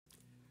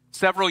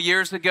Several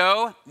years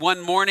ago,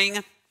 one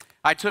morning,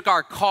 I took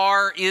our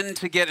car in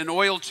to get an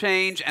oil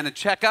change and a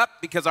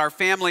checkup because our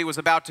family was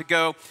about to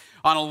go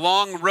on a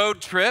long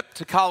road trip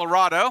to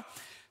Colorado.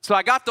 So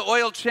I got the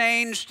oil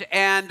changed,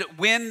 and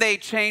when they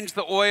changed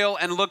the oil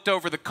and looked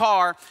over the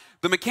car,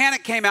 the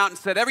mechanic came out and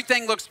said,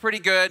 "Everything looks pretty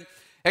good,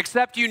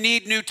 except you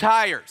need new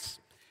tires."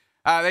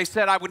 They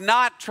said I would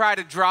not try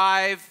to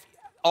drive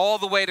all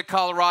the way to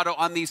Colorado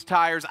on these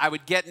tires. I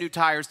would get new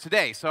tires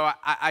today. So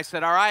I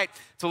said, all right,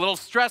 it's a little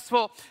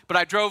stressful, but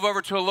I drove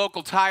over to a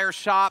local tire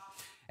shop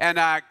and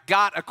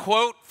got a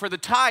quote for the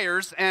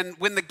tires. And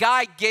when the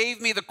guy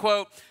gave me the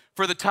quote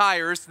for the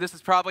tires, this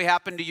has probably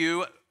happened to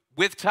you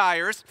with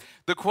tires,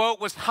 the quote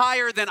was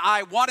higher than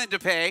I wanted to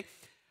pay,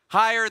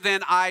 higher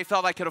than I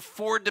felt I could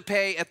afford to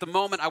pay at the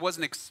moment. I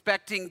wasn't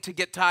expecting to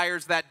get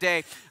tires that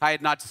day. I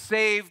had not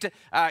saved,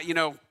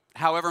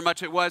 however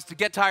much it was to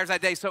get tires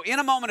that day. So in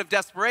a moment of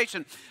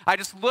desperation, I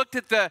just looked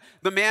at the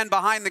man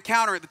behind the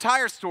counter at the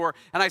tire store,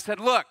 and I said,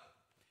 "Look,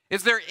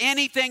 is there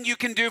anything you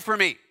can do for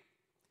me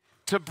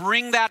to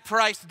bring that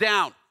price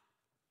down?"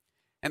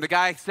 And the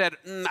guy said,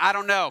 "I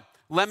don't know.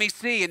 Let me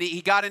see." And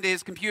he got into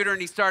his computer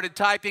and he started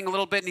typing a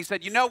little bit, and he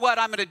said, "You know what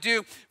I'm going to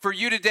do for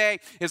you today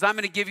is I'm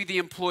going to give you the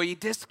employee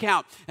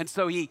discount." And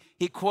so he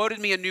quoted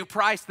me a new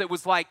price that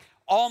was like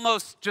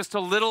almost just a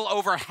little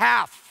over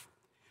half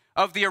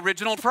of the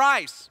original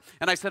price.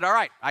 And I said, all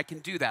right, I can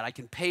do that. I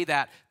can pay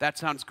that. That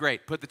sounds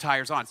great. Put the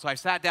tires on. So I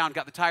sat down,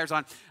 got the tires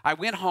on. I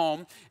went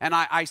home, and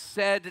I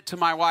said to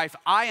my wife,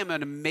 I am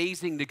an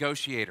amazing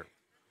negotiator.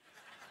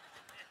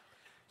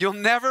 You'll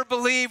never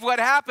believe what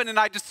happened. And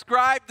I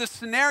described the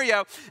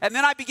scenario, and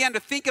then I began to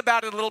think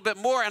about it a little bit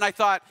more, and I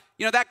thought,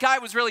 that guy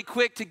was really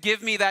quick to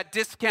give me that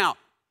discount.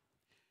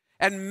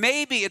 And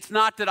maybe it's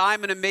not that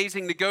I'm an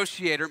amazing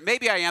negotiator.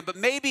 Maybe I am, but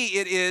maybe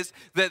it is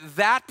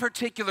that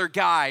particular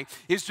guy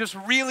is just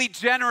really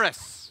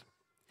generous.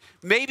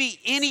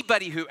 Maybe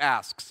anybody who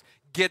asks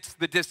gets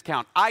the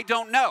discount. I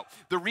don't know.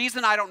 The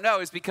reason I don't know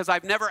is because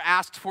I've never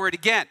asked for it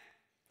again.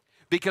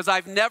 Because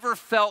I've never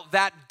felt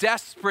that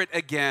desperate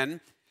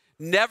again.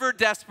 Never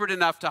desperate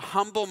enough to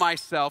humble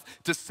myself,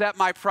 to set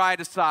my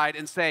pride aside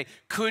and say,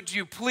 "Could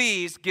you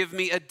please give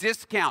me a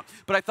discount?"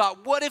 But I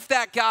thought, what if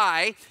that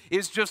guy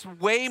is just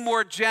way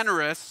more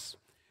generous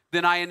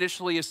than I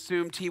initially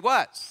assumed he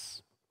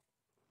was?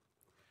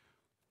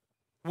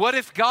 What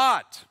if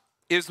God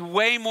is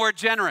way more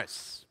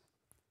generous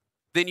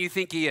than you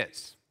think he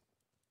is?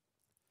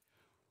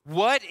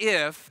 What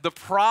if the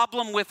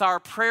problem with our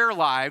prayer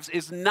lives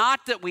is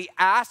not that we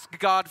ask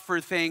God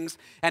for things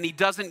and he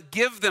doesn't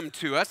give them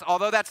to us,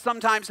 although that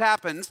sometimes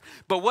happens,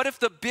 but what if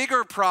the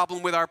bigger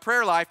problem with our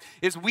prayer life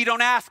is we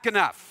don't ask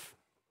enough?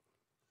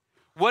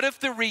 What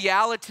if the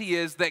reality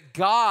is that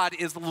God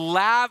is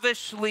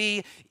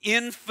lavishly,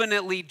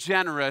 infinitely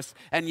generous,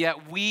 and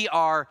yet we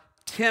are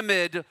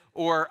timid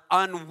or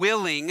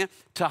unwilling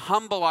to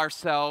humble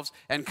ourselves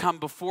and come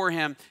before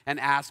him and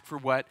ask for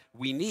what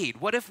we need?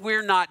 What if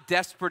we're not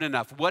desperate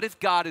enough? What if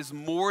God is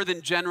more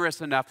than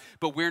generous enough,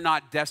 but we're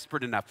not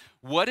desperate enough?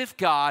 What if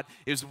God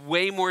is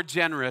way more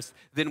generous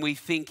than we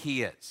think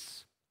he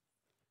is?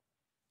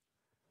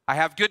 I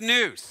have good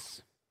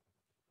news,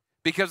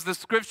 because the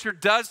scripture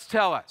does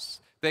tell us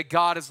that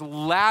God is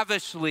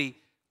lavishly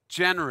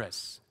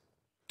generous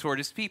toward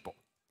his people.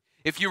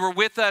 If you were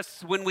with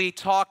us when we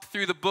talked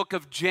through the book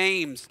of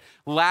James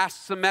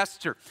last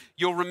semester,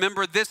 you'll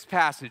remember this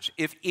passage.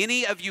 If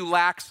any of you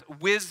lacks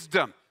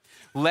wisdom,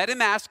 let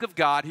him ask of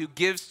God, who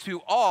gives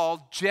to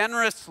all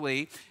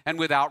generously and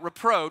without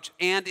reproach,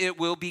 and it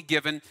will be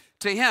given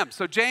to him.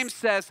 So James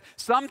says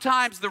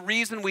sometimes the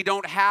reason we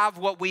don't have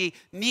what we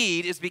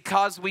need is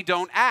because we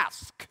don't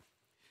ask.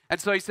 And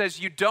so he says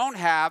you don't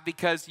have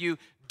because you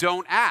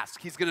don't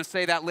ask. He's going to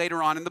say that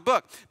later on in the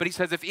book. But he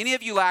says, if any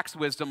of you lacks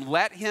wisdom,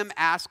 let him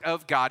ask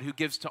of God, who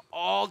gives to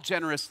all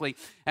generously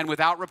and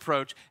without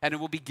reproach, and it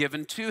will be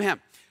given to him.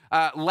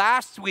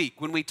 Last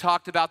week, when we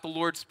talked about the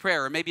Lord's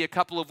Prayer, or maybe a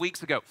couple of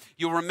weeks ago,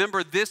 you'll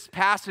remember this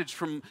passage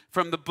from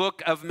the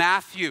book of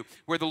Matthew,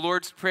 where the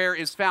Lord's Prayer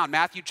is found.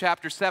 Matthew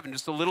chapter 7,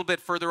 just a little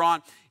bit further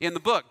on in the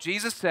book.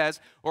 Jesus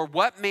says, "Or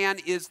what man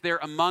is there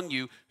among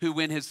you who,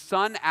 when his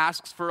son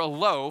asks for a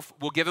loaf,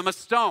 will give him a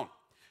stone?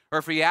 Or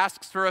if he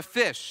asks for a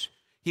fish,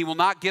 he will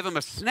not give him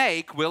a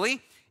snake, will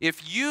he?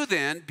 If you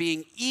then,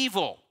 being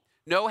evil,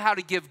 know how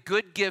to give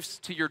good gifts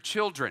to your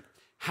children,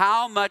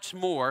 how much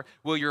more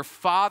will your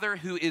Father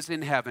who is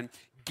in heaven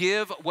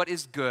give what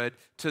is good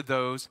to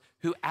those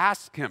who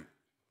ask him?"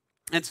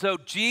 And so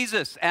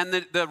Jesus and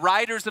the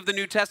writers of the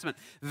New Testament,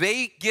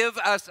 they give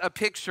us a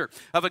picture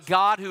of a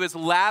God who is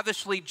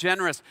lavishly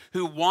generous,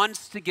 who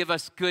wants to give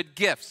us good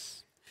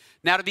gifts.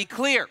 Now, to be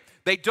clear,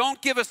 they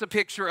don't give us a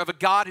picture of a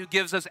God who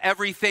gives us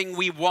everything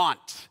we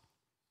want.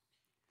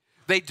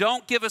 They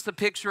don't give us a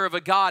picture of a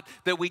God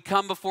that we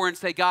come before and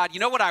say, God, you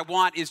know what I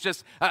want is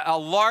just a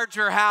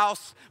larger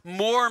house,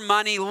 more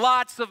money,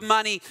 lots of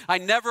money. I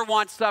never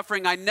want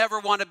suffering. I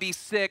never want to be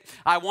sick.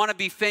 I want to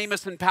be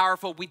famous and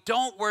powerful. We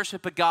don't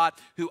worship a God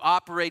who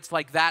operates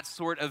like that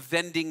sort of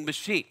vending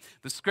machine.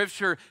 The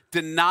scripture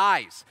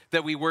denies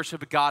that we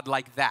worship a God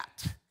like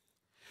that.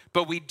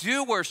 But we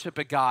do worship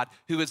a God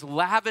who is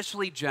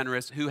lavishly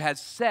generous, who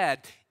has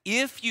said,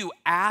 if you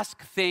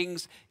ask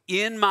things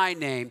in my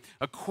name,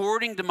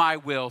 according to my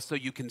will, so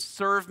you can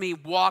serve me,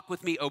 walk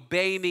with me,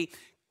 obey me,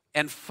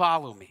 and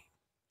follow me.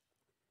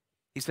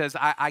 He says,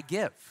 I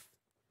give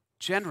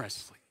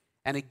generously.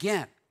 And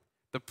again,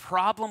 the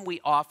problem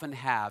we often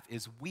have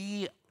is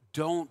we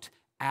don't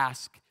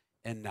ask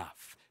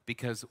enough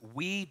because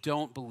we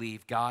don't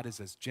believe God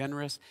is as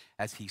generous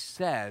as he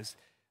says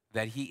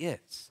that he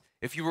is.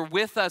 If you were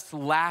with us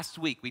last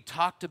week, we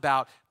talked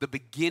about the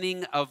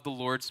beginning of the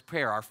Lord's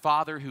Prayer. Our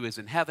Father who is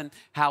in heaven,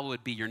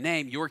 hallowed be your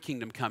name, your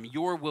kingdom come,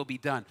 your will be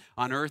done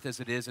on earth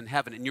as it is in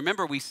heaven. And you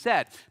remember we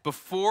said,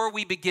 before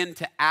we begin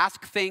to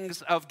ask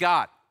things of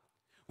God,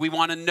 we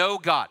want to know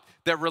God,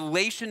 that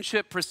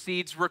relationship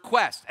precedes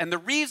request. And the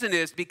reason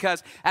is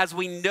because as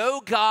we know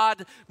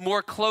God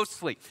more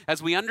closely,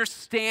 as we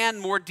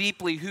understand more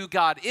deeply who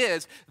God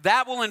is,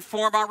 that will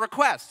inform our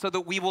requests so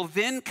that we will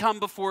then come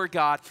before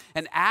God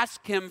and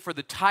ask him for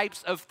the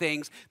types of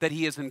things that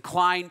he is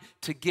inclined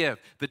to give,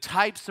 the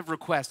types of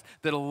requests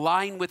that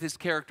align with his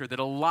character, that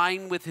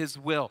align with his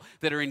will,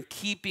 that are in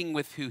keeping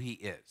with who he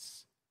is.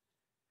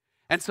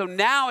 And so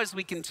now as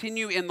we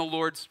continue in the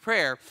Lord's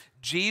Prayer,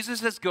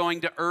 Jesus is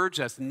going to urge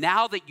us,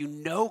 now that you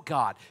know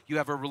God, you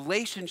have a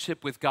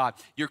relationship with God,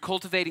 you're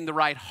cultivating the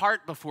right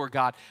heart before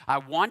God, I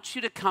want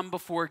you to come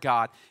before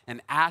God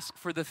and ask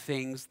for the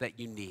things that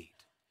you need.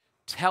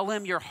 Tell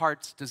him your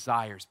heart's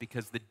desires,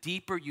 because the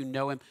deeper you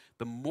know him,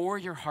 the more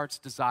your heart's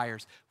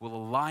desires will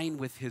align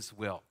with his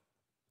will.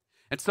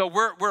 And so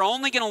we're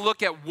only going to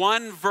look at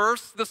one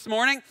verse this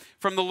morning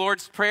from the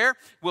Lord's Prayer.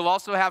 We'll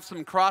also have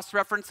some cross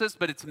references,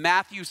 but it's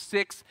Matthew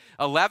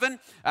 6:11.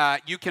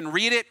 You can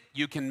read it.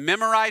 You can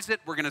memorize it.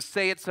 We're going to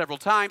say it several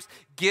times.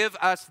 Give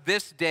us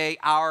this day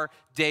our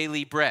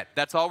daily bread.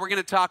 That's all we're going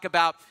to talk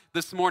about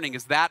this morning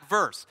is that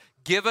verse.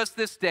 Give us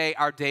this day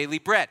our daily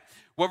bread.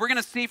 What we're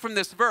going to see from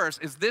this verse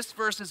is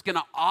going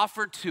to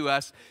offer to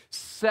us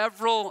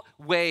several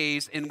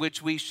ways in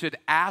which we should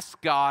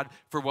ask God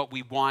for what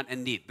we want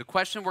and need. The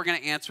question we're going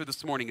to answer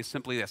this morning is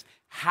simply this: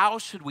 how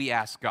should we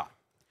ask God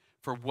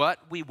for what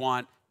we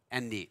want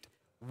and need?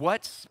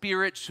 What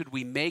spirit should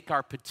we make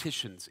our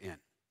petitions in?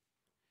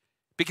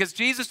 Because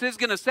Jesus is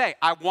going to say,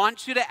 I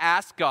want you to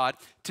ask God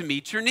to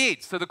meet your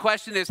needs. So the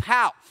question is,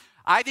 how?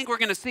 I think we're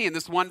going to see in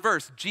this one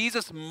verse,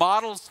 Jesus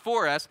models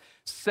for us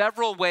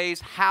several ways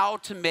how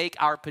to make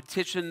our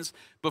petitions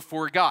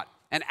before God.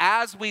 And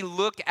as we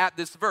look at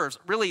this verse,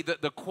 really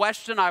the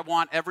question I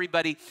want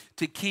everybody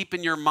to keep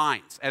in your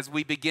minds as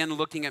we begin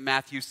looking at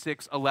Matthew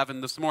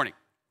 6:11 this morning.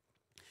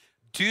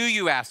 Do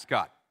you ask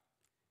God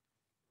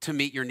to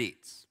meet your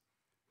needs?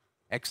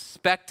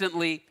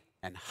 Expectantly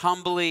and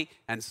humbly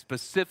and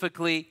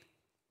specifically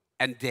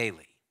and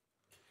daily.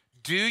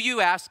 Do you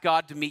ask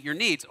God to meet your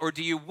needs, or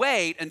do you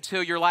wait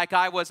until you're like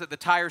I was at the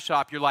tire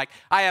shop? You're like,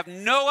 I have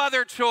no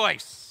other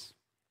choice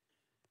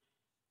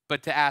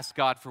but to ask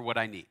God for what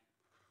I need?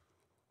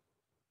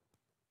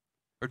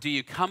 Or do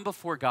you come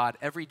before God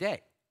every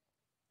day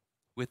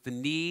with the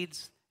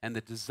needs and the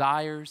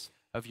desires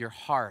of your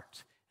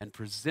heart and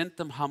present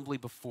them humbly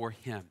before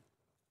him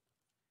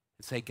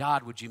and say,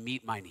 God, would you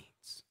meet my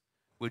needs?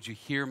 Would you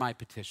hear my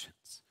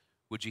petitions?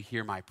 Would you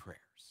hear my prayers?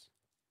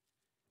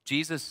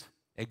 Jesus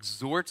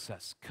exhorts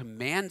us,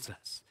 commands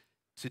us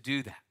to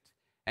do that.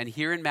 And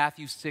here in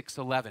Matthew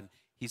 6:11,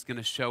 he's going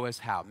to show us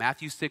how.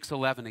 Matthew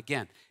 6:11,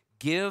 again,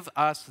 give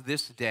us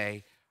this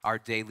day our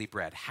daily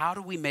bread. How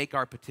do we make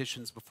our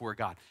petitions before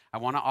God? I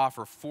want to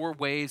offer 4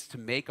 ways to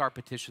make our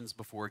petitions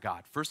before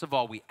God. First of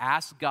all, we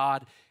ask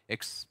God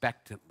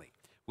expectantly.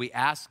 We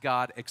ask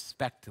God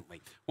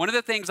expectantly. One of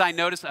the things I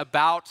notice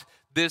about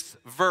this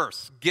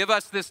verse, give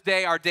us this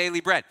day our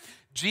daily bread,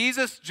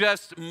 Jesus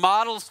just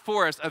models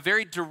for us a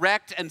very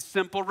direct and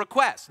simple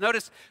request.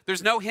 Notice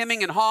there's no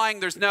hemming and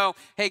hawing. There's no,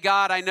 hey,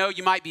 God, I know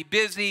you might be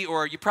busy,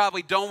 or you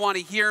probably don't want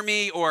to hear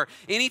me, or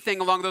anything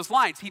along those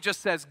lines. He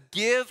just says,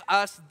 give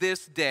us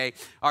this day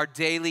our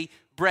daily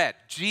bread.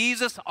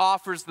 Jesus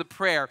offers the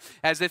prayer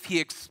as if he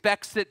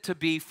expects it to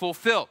be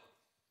fulfilled.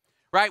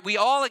 Right? We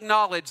all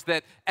acknowledge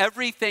that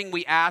everything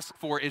we ask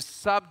for is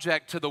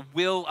subject to the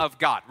will of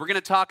God. We're going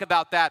to talk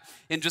about that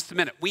in just a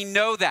minute. We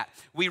know that.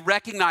 We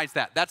recognize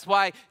that. That's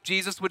why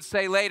Jesus would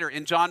say later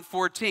in John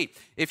 14,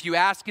 if you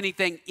ask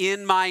anything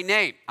in my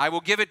name, I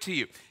will give it to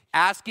you.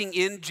 Asking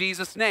in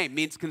Jesus' name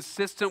means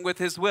consistent with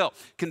his will,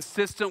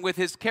 consistent with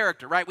his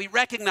character, right? We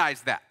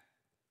recognize that.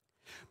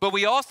 But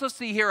we also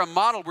see here a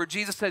model where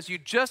Jesus says you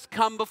just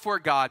come before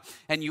God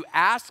and you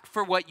ask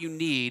for what you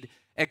need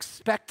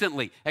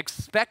expectantly,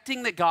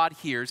 expecting that God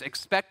hears,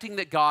 expecting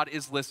that God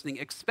is listening,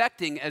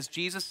 expecting, as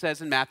Jesus says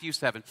in Matthew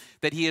 7,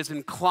 that he is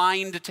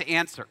inclined to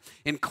answer,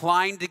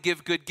 inclined to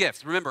give good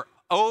gifts. Remember,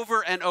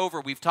 over and over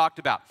we've talked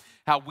about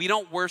how we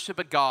don't worship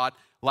a God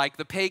like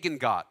the pagan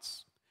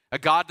gods, a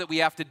God that we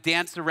have to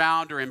dance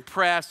around or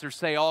impress or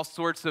say all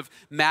sorts of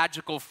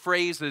magical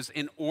phrases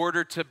in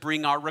order to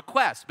bring our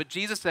requests. But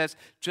Jesus says,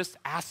 just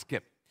ask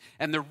him.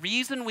 And the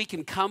reason we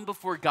can come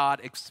before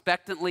God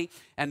expectantly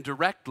and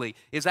directly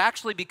is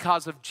actually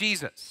because of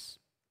Jesus.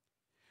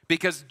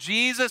 Because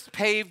Jesus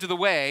paved the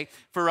way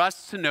for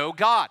us to know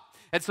God.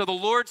 And so the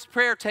Lord's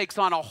Prayer takes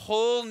on a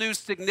whole new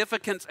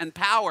significance and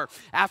power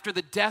after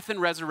the death and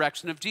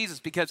resurrection of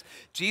Jesus. Because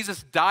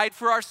Jesus died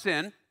for our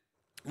sin,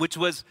 which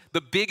was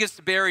the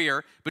biggest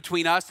barrier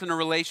between us and a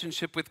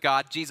relationship with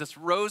God. Jesus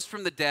rose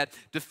from the dead,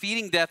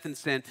 defeating death and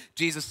sin.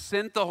 Jesus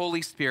sent the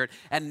Holy Spirit.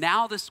 And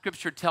now the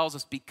scripture tells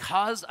us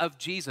because of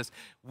Jesus,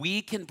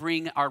 we can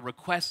bring our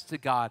requests to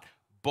God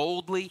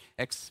boldly,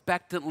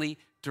 expectantly,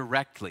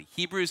 directly.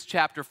 Hebrews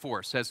chapter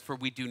 4 says, "For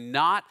we do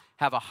not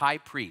have a high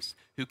priest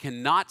who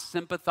cannot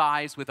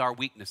sympathize with our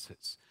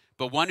weaknesses,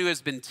 but one who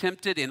has been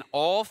tempted in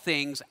all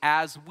things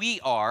as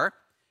we are,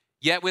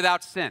 yet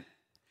without sin.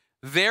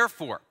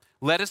 Therefore,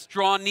 let us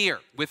draw near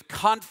with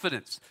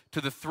confidence to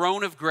the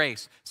throne of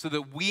grace so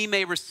that we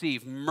may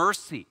receive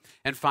mercy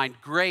and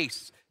find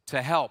grace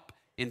to help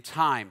in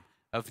time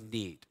of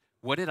need."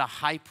 What did a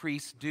high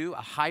priest do?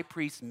 A high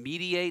priest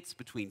mediates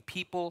between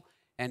people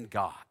and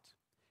God.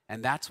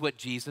 And that's what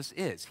Jesus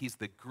is. He's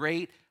the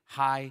great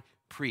high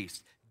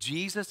priest.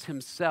 Jesus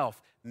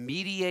himself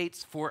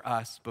mediates for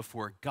us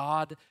before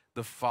God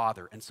the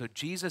Father. And so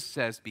Jesus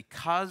says,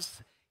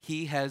 because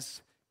he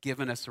has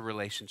given us a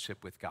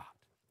relationship with God,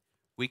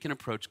 we can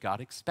approach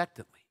God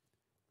expectantly,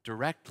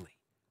 directly,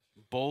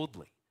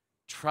 boldly,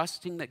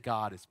 trusting that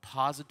God is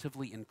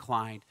positively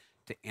inclined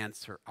to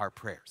answer our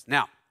prayers.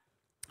 Now,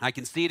 I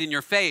can see it in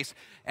your face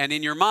and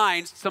in your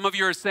minds. Some of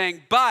you are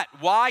saying, but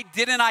why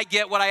didn't I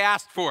get what I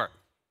asked for?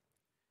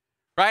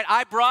 Right?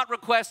 I brought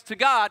requests to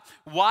God.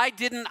 Why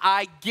didn't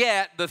I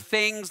get the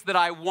things that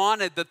I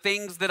wanted, the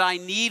things that I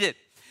needed?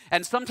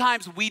 And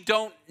sometimes we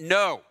don't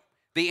know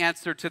the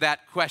answer to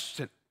that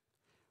question.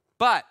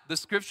 But the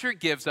scripture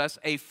gives us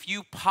a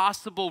few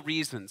possible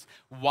reasons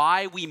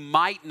why we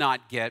might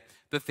not get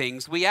the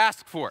things we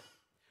ask for.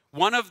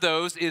 One of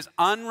those is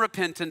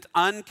unrepentant,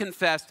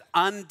 unconfessed,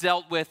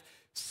 undealt with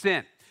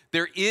sin.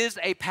 There is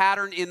a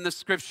pattern in the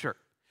scripture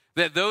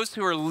that those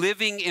who are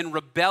living in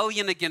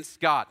rebellion against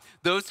God,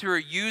 those who are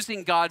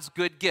using God's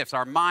good gifts,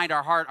 our mind,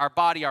 our heart, our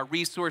body, our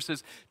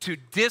resources, to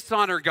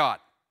dishonor God,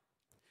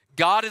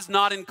 God is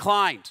not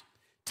inclined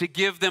to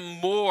give them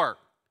more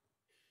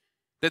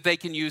that they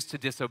can use to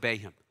disobey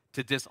him,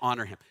 to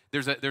dishonor him.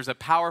 There's a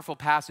powerful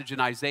passage in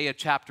Isaiah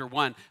chapter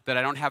 1 that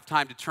I don't have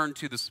time to turn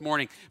to this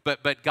morning,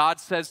 but God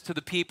says to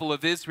the people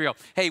of Israel,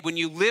 hey, when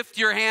you lift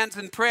your hands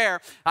in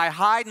prayer, I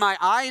hide my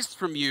eyes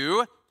from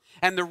you,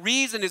 and the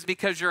reason is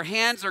because your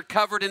hands are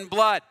covered in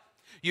blood.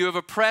 You have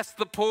oppressed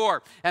the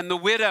poor and the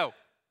widow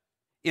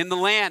in the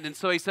land. And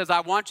so he says,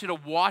 I want you to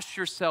wash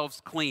yourselves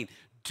clean.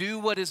 Do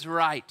what is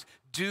right.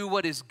 Do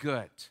what is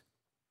good.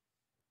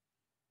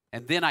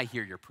 And then I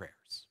hear your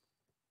prayers.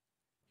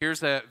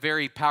 Here's a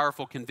very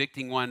powerful,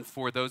 convicting one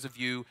for those of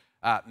you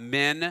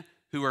men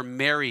who are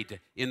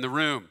married in the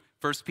room.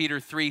 1 Peter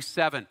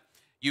 3:7.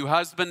 You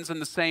husbands in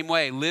the same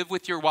way, live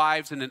with your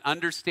wives in an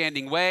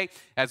understanding way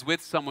as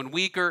with someone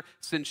weaker,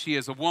 since she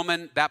is a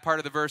woman. That part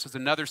of the verse is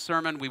another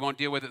sermon. We won't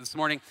deal with it this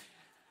morning.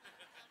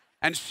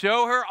 And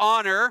show her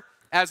honor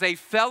as a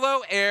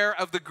fellow heir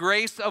of the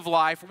grace of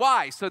life.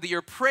 Why? So that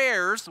your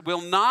prayers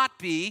will not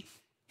be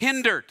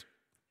hindered.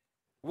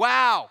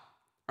 Wow.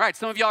 All right,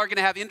 some of y'all are going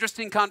to have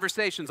interesting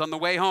conversations on the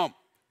way home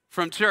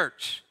from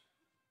church.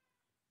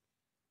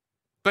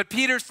 But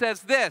Peter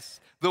says this,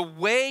 the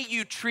way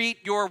you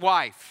treat your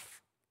wife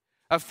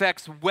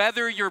affects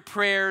whether your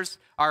prayers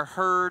are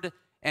heard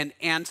and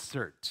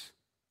answered.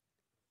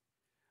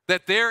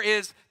 That there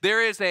is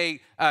a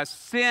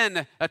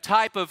sin, a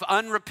type of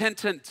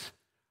unrepentant,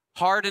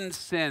 hardened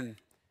sin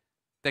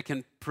that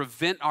can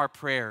prevent our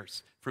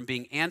prayers from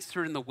being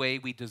answered in the way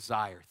we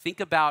desire. Think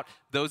about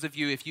those of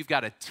you, if you've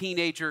got a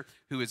teenager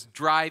who is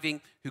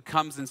driving, who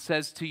comes and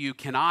says to you,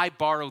 can I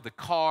borrow the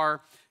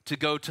car to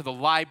go to the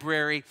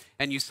library?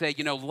 And you say,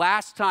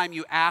 last time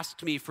you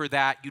asked me for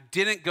that, you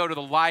didn't go to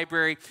the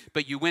library,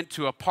 but you went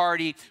to a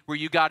party where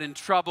you got in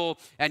trouble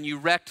and you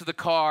wrecked the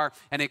car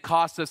and it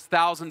cost us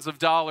thousands of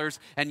dollars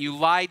and you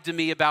lied to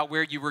me about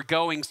where you were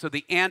going. So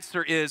the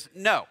answer is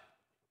no.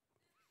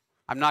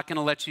 I'm not going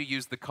to let you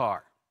use the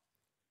car.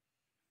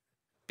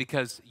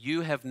 Because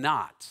you have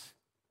not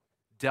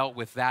dealt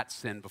with that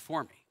sin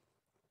before me.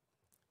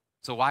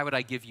 So why would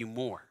I give you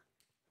more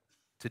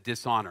to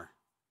dishonor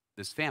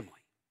this family?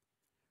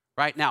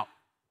 Right now,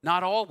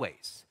 not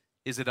always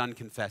is it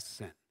unconfessed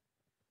sin,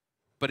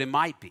 but it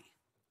might be.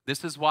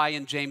 This is why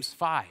in James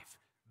 5,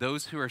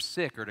 those who are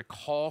sick are to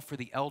call for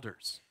the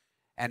elders,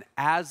 and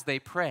as they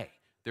pray,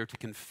 they're to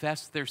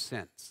confess their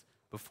sins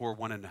before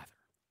one another.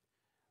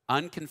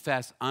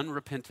 unconfessed,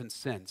 unrepentant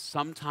sin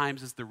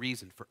sometimes is the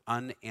reason for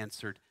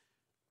unanswered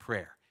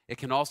prayer. It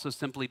can also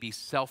simply be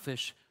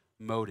selfish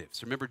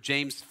motives. Remember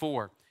James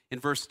 4. In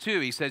verse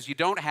 2, he says, you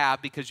don't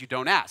have because you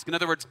don't ask. In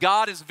other words,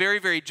 God is very,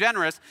 very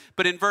generous.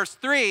 But in verse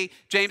 3,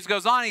 James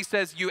goes on, he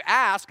says, you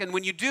ask, and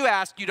when you do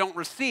ask, you don't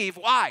receive.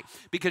 Why?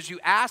 Because you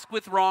ask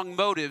with wrong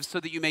motives so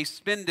that you may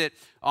spend it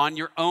on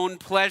your own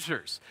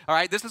pleasures. All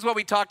right, this is what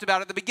we talked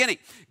about at the beginning.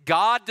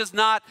 God does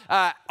not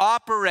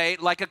operate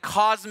like a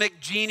cosmic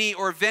genie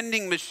or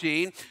vending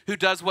machine who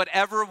does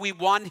whatever we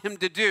want him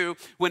to do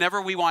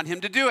whenever we want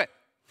him to do it.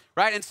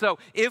 Right? And so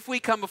if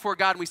we come before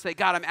God and we say,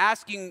 God, I'm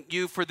asking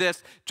you for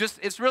this,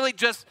 it's really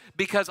just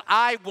because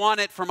I want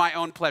it for my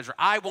own pleasure.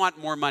 I want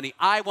more money.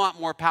 I want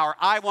more power.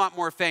 I want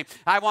more fame.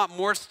 I want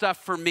more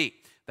stuff for me.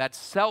 That's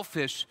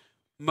selfish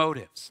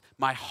motives.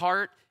 My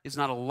heart is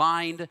not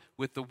aligned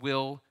with the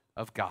will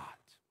of God.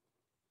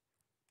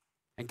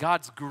 And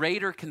God's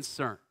greater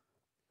concern,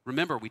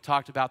 remember, we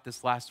talked about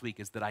this last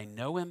week, is that I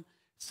know him,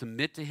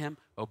 submit to him,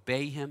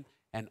 obey him,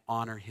 and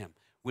honor him.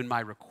 When my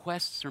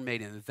requests are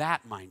made in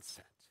that mindset,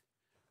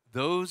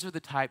 those are the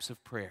types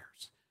of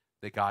prayers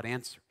that God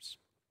answers.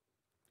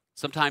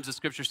 Sometimes the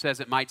scripture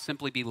says it might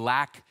simply be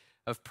lack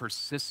of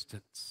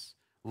persistence.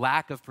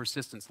 Lack of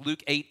persistence.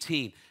 Luke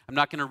 18. I'm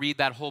not going to read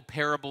that whole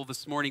parable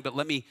this morning, but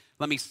let me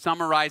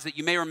summarize it.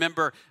 You may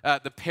remember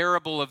the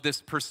parable of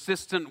this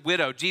persistent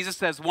widow. Jesus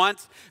says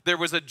once there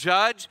was a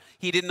judge.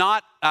 He did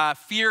not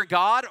fear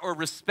God or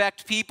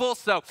respect people,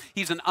 so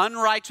he's an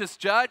unrighteous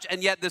judge,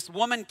 and yet this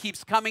woman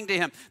keeps coming to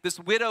him. This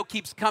widow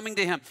keeps coming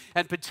to him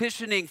and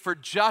petitioning for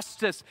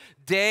justice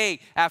day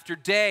after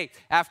day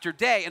after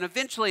day. And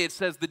eventually it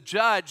says the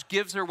judge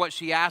gives her what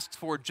she asks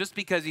for just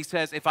because he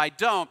says, if I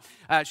don't,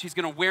 she's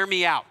going to wear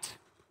me out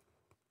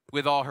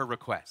with all her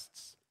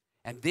requests.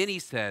 And then he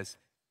says,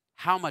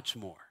 how much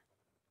more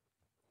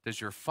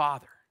does your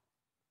Father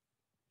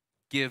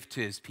give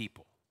to his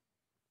people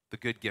the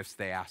good gifts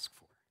they ask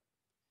for?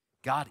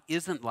 God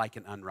isn't like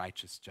an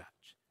unrighteous judge.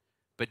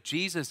 But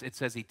Jesus, it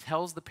says he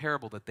tells the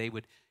parable that they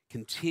would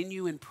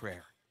continue in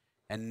prayer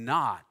and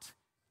not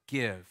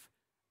give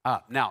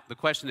up. Now, the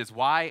question is,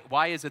 why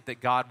is it that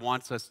God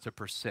wants us to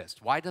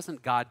persist? Why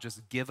doesn't God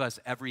just give us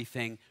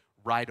everything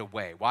right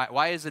away?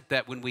 Why is it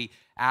that when we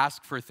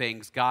ask for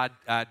things, God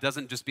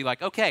doesn't just be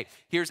like, okay,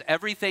 here's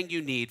everything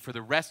you need for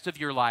the rest of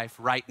your life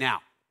right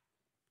now?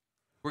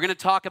 We're going to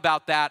talk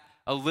about that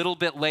a little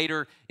bit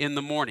later in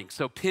the morning.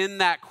 So pin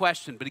that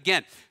question. But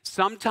again,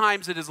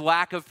 sometimes it is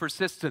lack of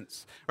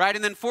persistence, right?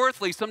 And then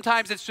fourthly,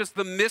 sometimes it's just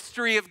the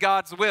mystery of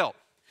God's will.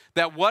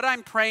 That what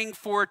I'm praying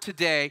for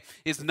today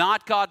is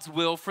not God's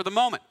will for the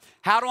moment.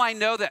 How do I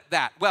know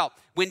that? Well,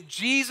 when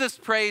Jesus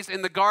prays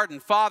in the garden,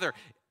 Father,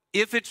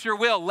 if it's your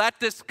will,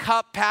 let this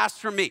cup pass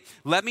from me.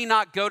 Let me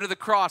not go to the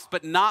cross,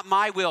 but not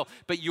my will,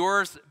 but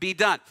yours be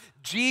done.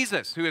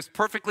 Jesus, who is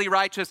perfectly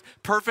righteous,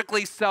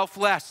 perfectly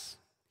selfless,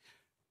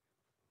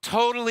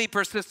 totally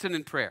persistent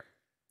in prayer,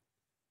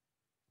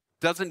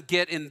 doesn't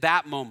get in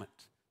that moment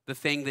the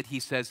thing that he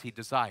says he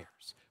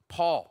desires.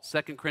 Paul,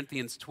 2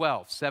 Corinthians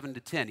 12,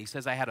 7-10, he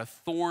says, I had a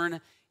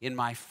thorn in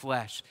my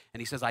flesh.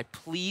 And he says, I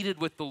pleaded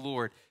with the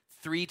Lord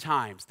 3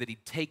 times that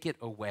he'd take it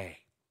away.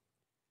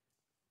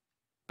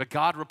 But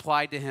God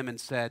replied to him and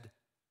said,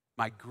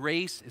 my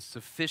grace is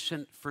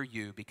sufficient for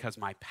you because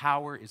my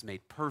power is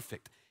made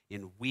perfect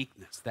in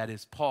weakness. That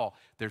is, Paul,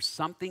 there's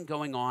something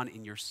going on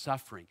in your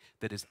suffering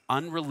that is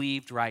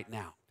unrelieved right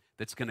now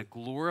that's going to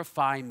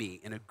glorify me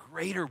in a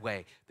greater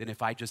way than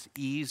if I just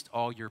eased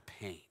all your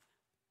pain.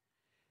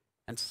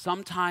 And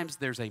sometimes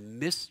there's a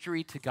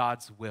mystery to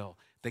God's will,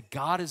 that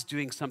God is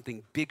doing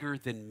something bigger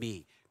than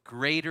me,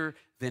 greater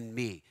than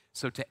me.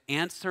 So to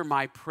answer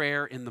my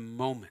prayer in the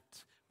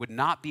moment would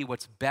not be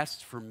what's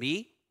best for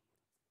me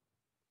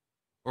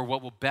or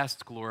what will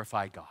best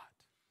glorify God.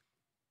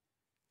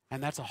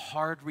 And that's a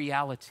hard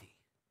reality,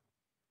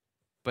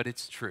 but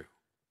it's true.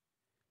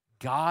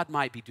 God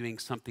might be doing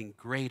something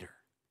greater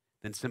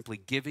than simply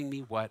giving me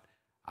what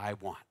I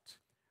want.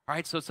 All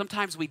right, so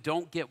sometimes we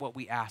don't get what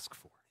we ask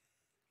for.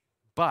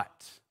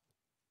 But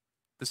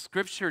the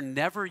scripture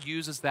never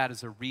uses that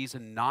as a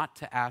reason not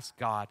to ask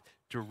God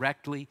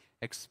directly,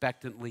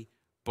 expectantly,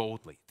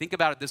 boldly. Think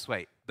about it this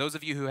way. Those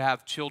of you who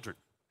have children,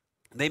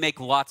 they make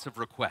lots of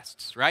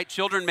requests, right?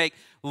 Children make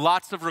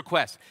lots of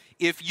requests.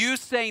 If you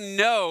say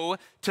no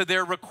to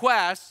their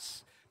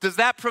requests, does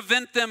that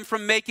prevent them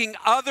from making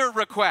other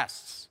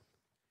requests?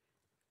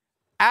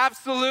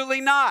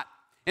 Absolutely not.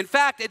 In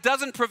fact, it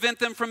doesn't prevent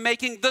them from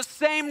making the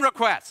same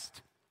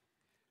request.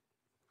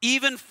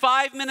 Even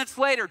 5 minutes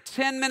later,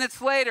 10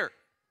 minutes later,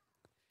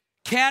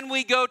 can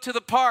we go to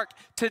the park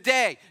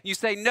today? You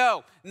say,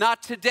 no,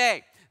 not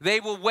today. They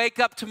will wake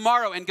up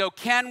tomorrow and go,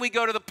 can we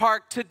go to the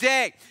park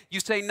today? You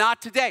say, not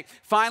today.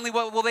 Finally,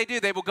 what will they do?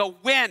 They will go,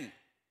 when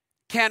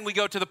can we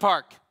go to the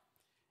park?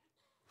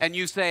 And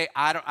you say,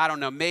 I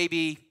don't know,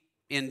 maybe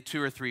in 2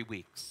 or 3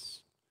 weeks.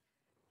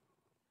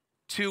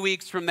 2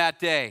 weeks from that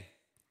day,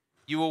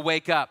 you will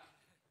wake up.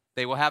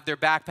 They will have their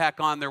backpack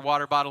on, their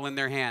water bottle in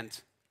their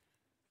hand.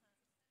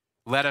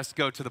 Let us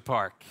go to the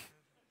park.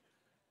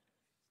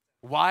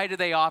 Why do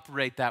they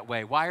operate that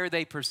way? Why are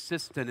they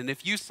persistent? And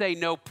if you say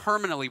no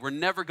permanently, we're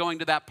never going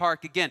to that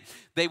park again,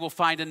 they will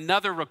find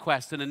another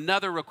request and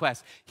another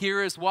request.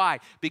 Here is why.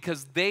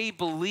 Because they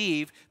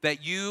believe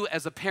that you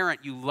as a parent,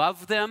 you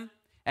love them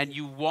and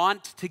you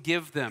want to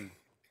give them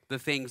the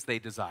things they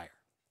desire.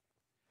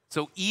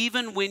 So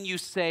even when you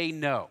say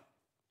no,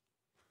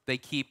 they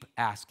keep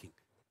asking.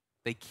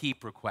 They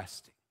keep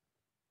requesting.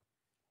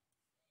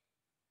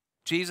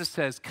 Jesus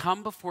says,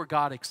 come before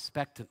God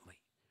expectantly,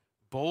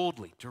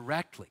 boldly,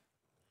 directly,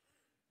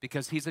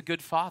 because he's a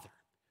good father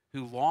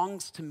who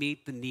longs to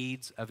meet the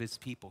needs of his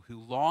people, who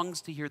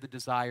longs to hear the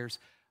desires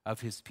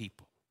of his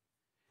people.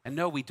 And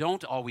no, we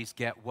don't always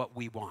get what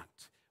we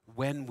want,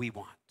 when we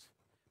want.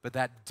 But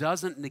that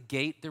doesn't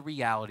negate the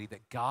reality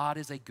that God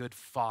is a good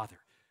father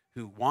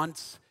who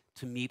wants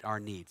to meet our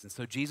needs. And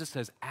so Jesus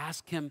says,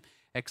 ask him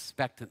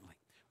expectantly.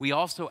 We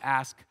also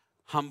ask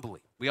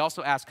humbly.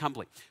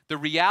 The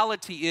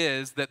reality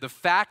is that the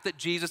fact that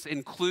Jesus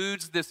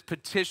includes this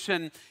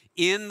petition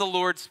in the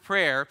Lord's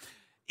Prayer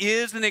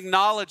is an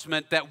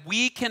acknowledgement that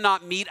we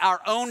cannot meet our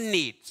own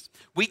needs.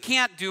 We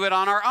can't do it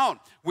on our own.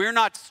 We're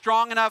not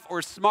strong enough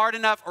or smart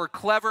enough or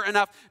clever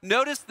enough.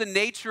 Notice the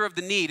nature of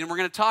the need, and we're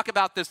going to talk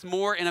about this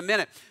more in a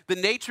minute. The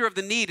nature of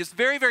the need is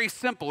very, very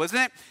simple, isn't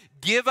it?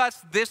 Give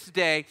us this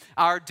day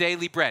our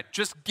daily bread.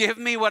 Just give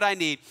me what I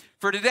need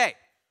for today.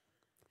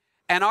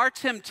 And our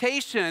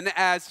temptation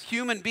as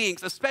human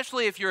beings,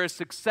 especially if you're a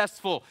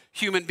successful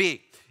human being,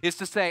 is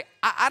to say,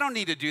 I don't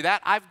need to do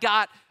that. I've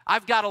got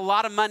a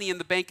lot of money in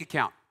the bank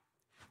account.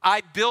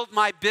 I built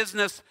my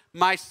business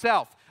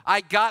myself. I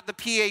got the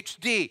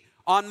PhD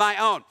on my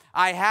own.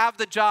 I have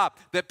the job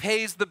that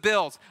pays the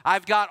bills.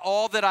 I've got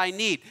all that I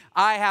need.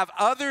 I have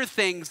other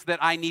things that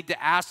I need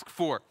to ask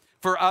for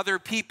other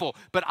people,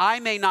 but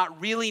I may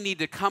not really need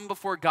to come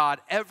before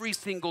God every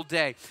single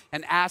day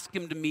and ask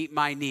him to meet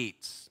my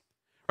needs.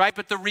 Right?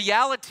 But the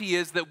reality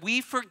is that we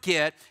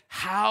forget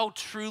how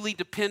truly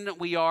dependent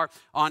we are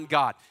on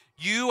God.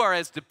 You are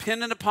as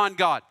dependent upon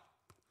God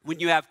when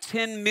you have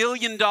 $10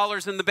 million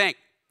in the bank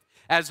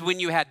as when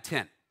you had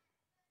 10.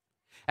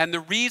 And the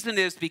reason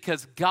is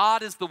because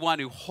God is the one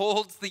who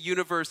holds the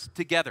universe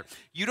together.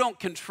 You don't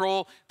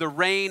control the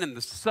rain and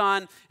the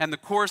sun and the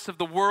course of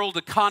the world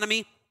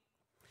economy.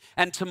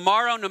 And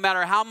tomorrow, no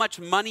matter how much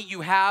money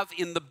you have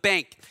in the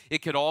bank,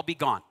 it could all be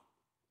gone.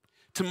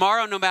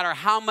 Tomorrow, no matter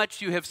how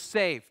much you have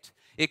saved,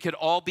 it could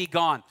all be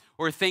gone,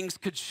 or things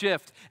could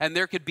shift, and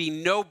there could be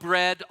no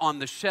bread on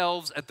the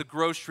shelves at the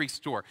grocery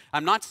store.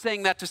 I'm not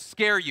saying that to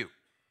scare you,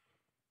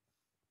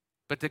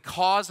 but to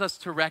cause us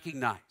to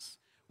recognize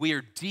we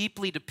are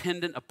deeply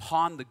dependent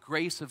upon the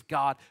grace of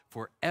God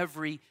for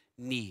every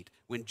need.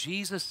 When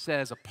Jesus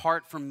says,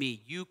 apart from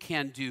me, you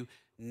can do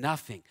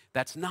nothing,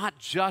 that's not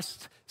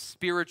just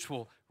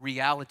spiritual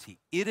reality.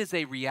 It is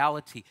a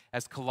reality,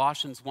 as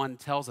Colossians 1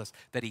 tells us,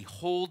 that he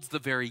holds the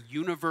very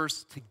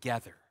universe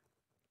together.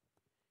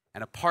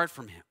 And apart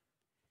from him,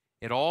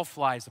 it all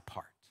flies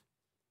apart.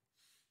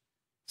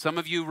 Some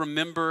of you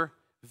remember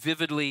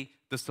vividly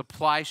the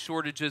supply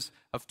shortages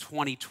of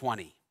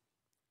 2020.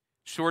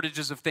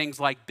 Shortages of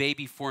things like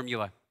baby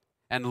formula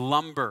and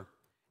lumber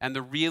and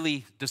the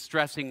really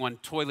distressing one,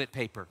 toilet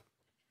paper.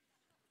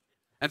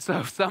 And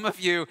so some of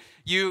you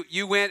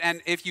went,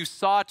 and if you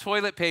saw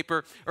toilet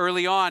paper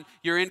early on,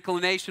 your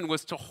inclination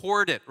was to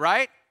hoard it,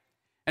 right?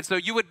 And so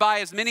you would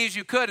buy as many as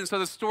you could, and so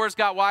the stores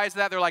got wise to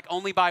that. They're like,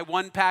 only buy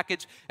one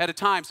package at a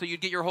time. So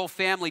you'd get your whole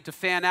family to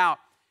fan out,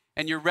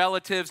 and your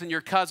relatives and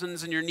your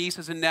cousins and your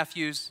nieces and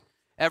nephews,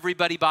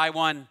 everybody buy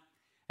one,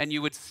 and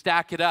you would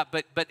stack it up.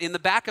 But in the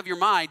back of your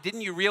mind,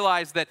 didn't you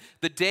realize that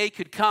the day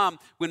could come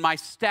when my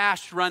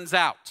stash runs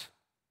out?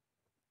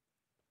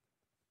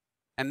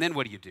 And then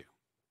what do?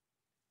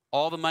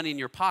 All the money in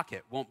your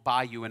pocket won't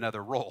buy you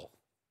another roll.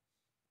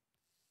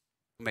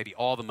 Maybe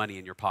all the money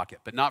in your pocket,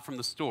 but not from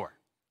the store,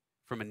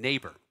 from a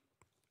neighbor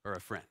or a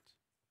friend.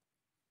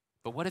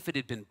 But what if it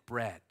had been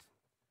bread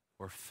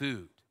or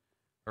food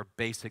or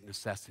basic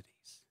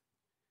necessities?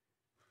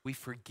 We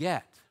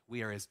forget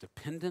we are as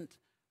dependent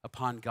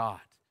upon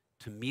God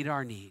to meet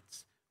our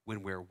needs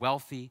when we're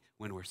wealthy,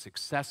 when we're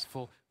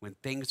successful, when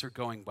things are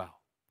going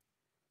well,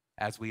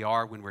 as we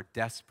are when we're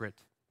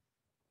desperate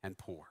and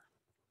poor.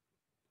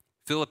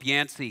 Philip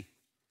Yancey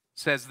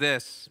says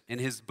this in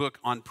his book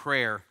on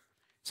prayer.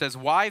 Says,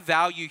 why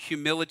value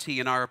humility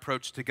in our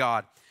approach to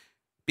God?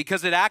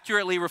 Because it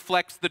accurately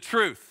reflects the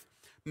truth.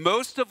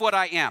 Most of what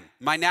I am,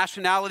 my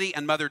nationality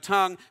and mother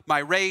tongue, my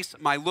race,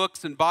 my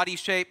looks and body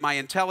shape, my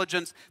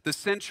intelligence, the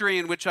century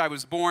in which I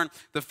was born,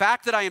 the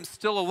fact that I am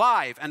still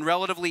alive and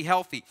relatively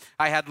healthy,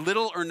 I had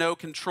little or no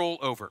control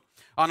over.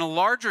 On a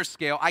larger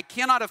scale, I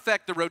cannot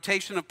affect the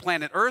rotation of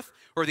planet Earth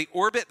or the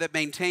orbit that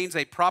maintains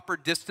a proper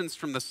distance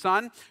from the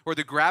sun or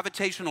the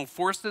gravitational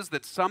forces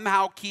that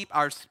somehow keep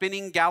our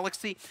spinning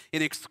galaxy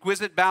in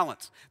exquisite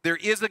balance. There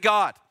is a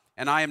God,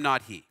 and I am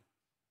not he.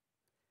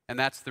 And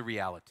that's the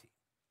reality.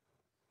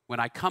 When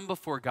I come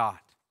before God,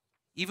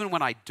 even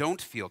when I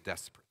don't feel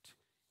desperate,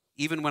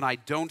 even when I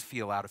don't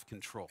feel out of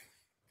control,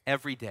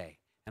 every day,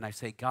 and I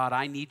say, God,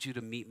 I need you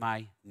to meet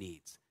my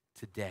needs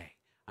today.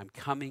 I'm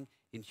coming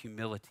in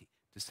humility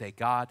to say,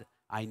 God,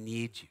 I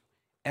need you.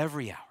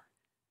 Every hour,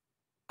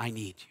 I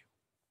need you.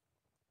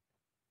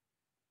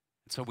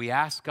 And so we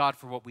ask God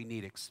for what we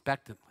need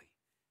expectantly,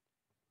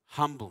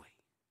 humbly.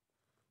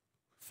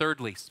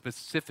 Thirdly,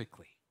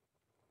 specifically.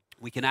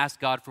 We can ask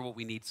God for what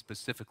we need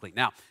specifically.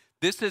 Now,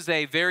 this is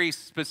a very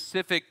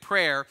specific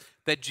prayer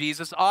that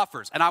Jesus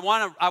offers. And I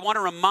want to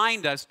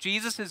remind us,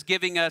 Jesus is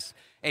giving us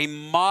a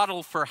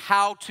model for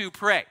how to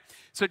pray.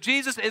 So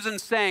Jesus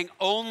isn't saying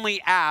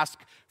only ask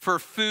for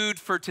food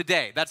for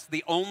today. That's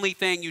the only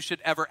thing you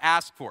should ever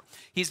ask for.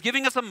 He's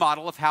giving us a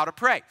model of how to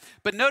pray.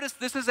 But notice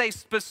this is a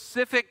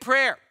specific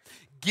prayer.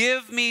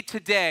 Give me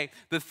today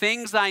the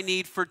things I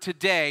need for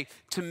today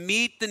to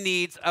meet the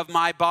needs of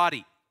my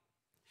body.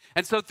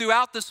 And so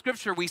throughout the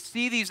scripture, we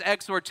see these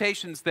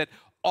exhortations that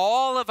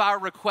all of our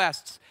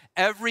requests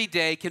every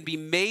day can be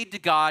made to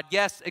God,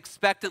 yes,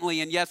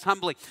 expectantly and yes,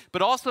 humbly,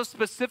 but also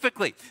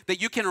specifically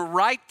that you can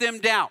write them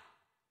down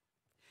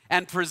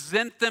and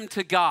present them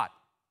to God.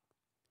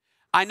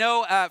 I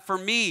know for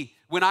me,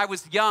 when I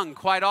was young,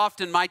 quite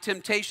often my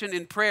temptation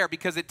in prayer,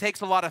 because it takes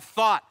a lot of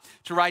thought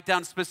to write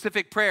down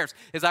specific prayers,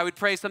 is I would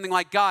pray something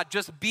like, God,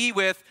 just be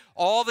with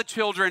all the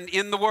children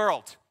in the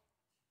world.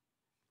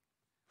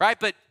 Right?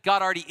 But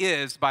God already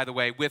is, by the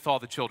way, with all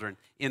the children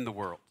in the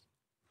world.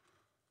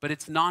 But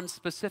it's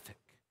non-specific.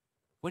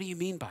 What do you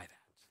mean by that?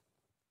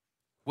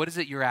 What is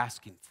it you're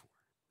asking for?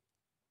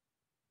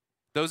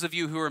 Those of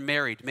you who are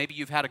married, maybe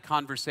you've had a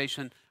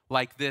conversation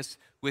like this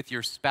with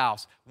your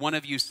spouse. One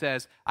of you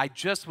says, I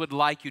just would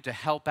like you to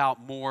help out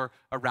more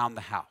around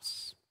the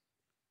house.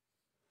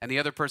 And the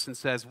other person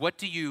says, what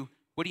do you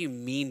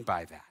mean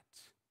by that?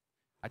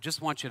 I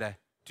just want you to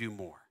do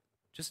more.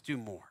 Just do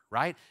more,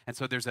 right? And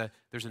so there's a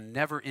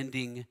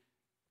never-ending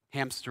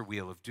hamster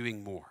wheel of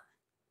doing more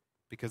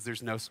because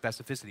there's no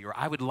specificity. Or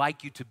I would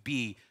like you to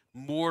be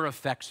more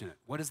affectionate.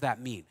 What does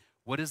that mean?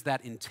 What does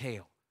that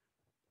entail?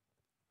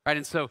 Right,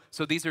 and so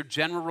these are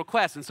general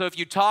requests. And so if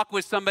you talk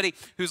with somebody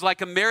who's like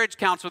a marriage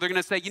counselor, they're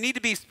going to say, you need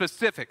to be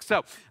specific.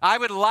 So I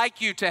would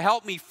like you to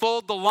help me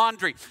fold the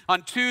laundry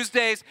on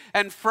Tuesdays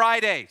and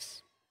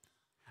Fridays.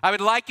 I would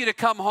like you to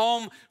come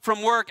home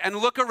from work and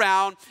look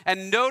around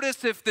and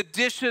notice if the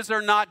dishes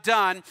are not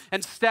done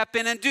and step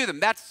in and do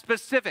them. That's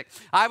specific.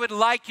 I would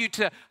like you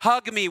to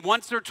hug me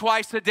once or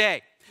twice a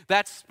day.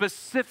 That's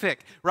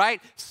specific,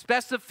 right?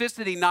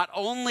 Specificity not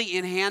only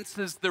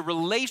enhances the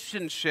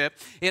relationship,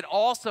 it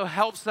also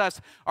helps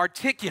us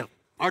articulate,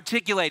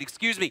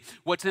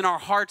 what's in our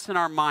hearts and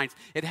our minds.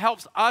 It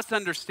helps us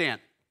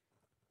understand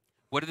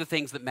what are the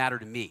things that matter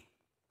to me.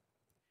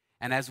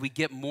 And as we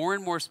get more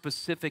and more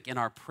specific in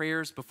our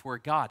prayers before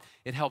God,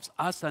 it helps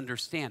us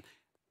understand,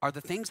 are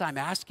the things I'm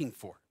asking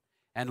for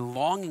and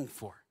longing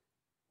for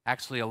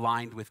actually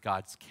aligned with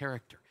God's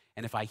character?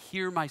 And if I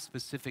hear my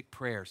specific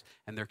prayers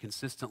and they're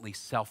consistently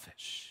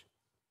selfish,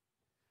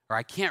 or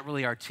I can't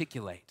really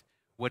articulate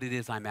what it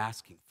is I'm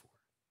asking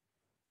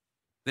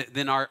for,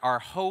 then our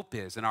hope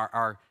is and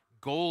our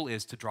goal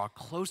is to draw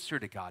closer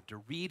to God, to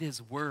read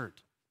his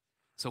word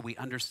so we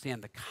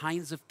understand the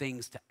kinds of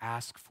things to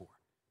ask for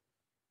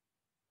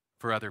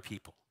other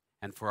people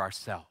and for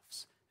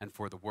ourselves and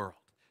for the world.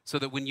 So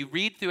that when you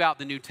read throughout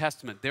the New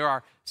Testament, there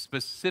are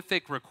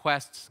specific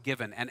requests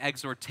given and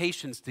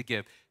exhortations to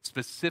give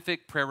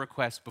specific prayer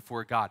requests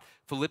before God.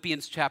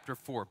 Philippians chapter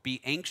 4, be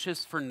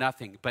anxious for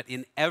nothing, but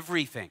in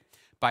everything,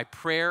 by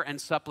prayer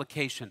and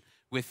supplication,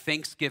 with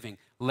thanksgiving,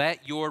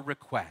 let your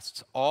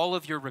requests, all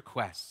of your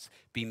requests,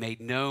 be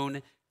made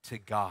known to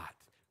God.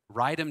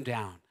 Write them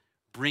down,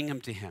 bring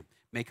them to him.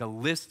 Make a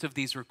list of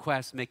these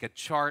requests, make a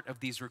chart of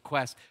these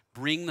requests,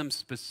 bring them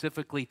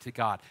specifically to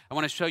God. I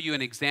want to show you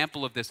an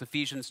example of this,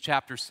 Ephesians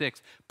chapter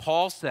 6.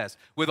 Paul says,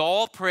 with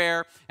all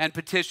prayer and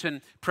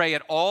petition, pray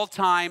at all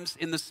times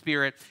in the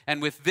Spirit,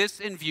 and with this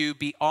in view,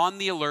 be on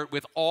the alert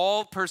with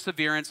all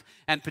perseverance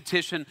and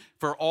petition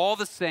for all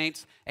the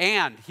saints.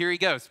 And here he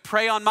goes,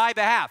 pray on my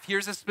behalf.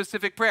 Here's a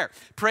specific prayer.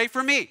 Pray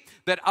for me,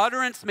 that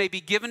utterance may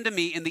be given to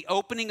me in the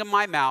opening of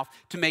my mouth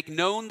to make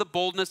known the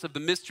boldness of the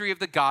mystery of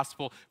the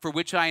gospel, for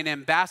which I am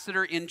an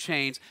ambassador in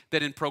chains,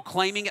 that in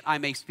proclaiming it I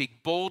may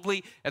speak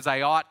boldly as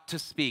I ought to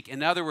speak.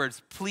 In other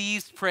words,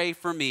 please pray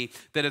for me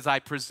that as I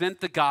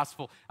present the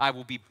gospel, I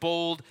will be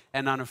bold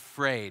and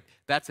unafraid.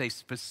 That's a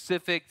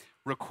specific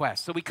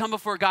request. So we come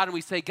before God and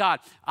we say, God,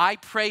 I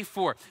pray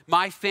for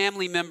my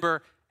family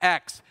member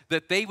X,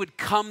 that they would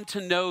come to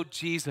know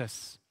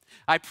Jesus.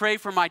 I pray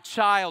for my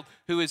child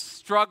who is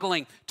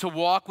struggling to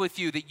walk with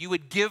you, that you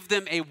would give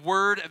them a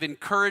word of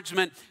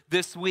encouragement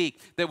this week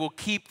that will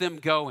keep them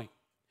going.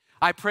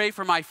 I pray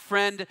for my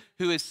friend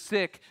who is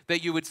sick,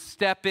 that you would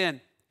step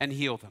in and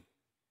heal them.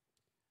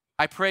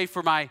 I pray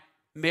for my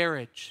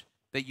marriage,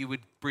 that you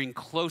would bring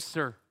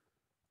closer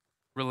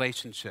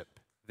relationship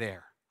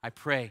there. I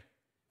pray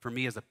for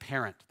me as a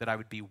parent, that I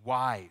would be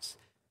wise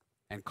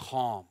and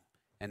calm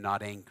and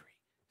not angry.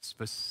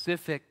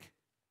 Specific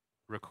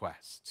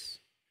requests.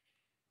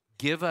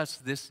 Give us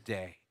this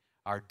day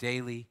our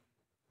daily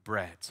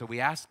bread. So we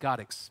ask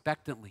God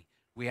expectantly.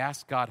 We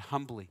ask God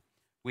humbly.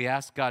 we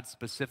ask God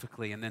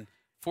specifically. And then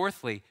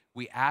fourthly,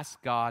 we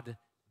ask God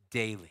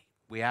daily.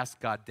 We ask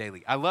God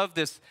daily. I love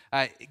this.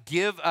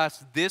 Give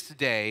us this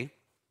day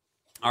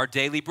our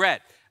daily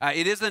bread.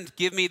 It isn't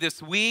give me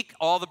this week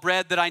all the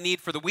bread that I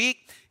need for the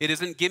week. It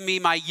isn't give me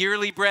my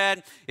yearly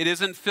bread. It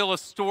isn't fill a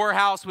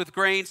storehouse with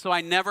grain so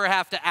I never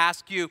have to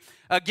ask you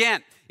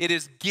again. It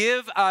is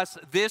give us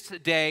this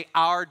day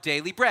our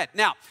daily bread.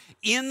 Now,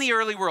 in the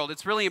early world,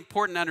 it's really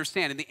important to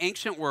understand, in the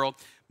ancient world,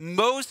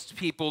 most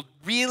people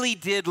really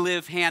did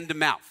live hand to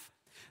mouth.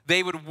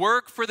 They would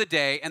work for the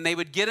day and they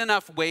would get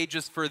enough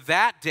wages for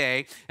that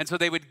day, and so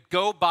they would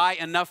go buy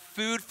enough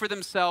food for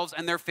themselves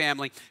and their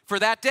family for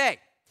that day.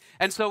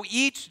 And so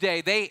each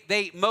day,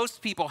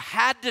 most people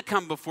had to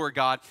come before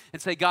God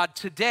and say, God,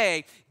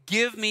 today,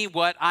 give me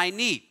what I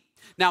need.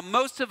 Now,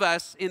 most of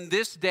us in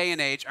this day and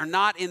age are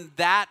not in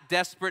that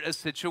desperate a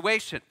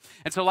situation.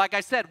 And so, like I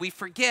said, we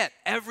forget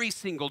every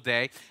single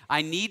day,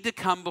 I need to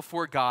come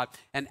before God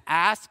and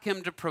ask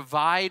him to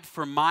provide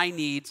for my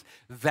needs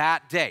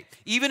that day.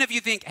 Even if you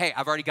think, hey,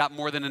 I've already got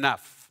more than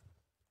enough.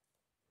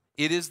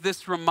 It is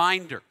this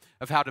reminder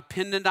of how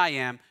dependent I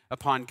am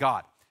upon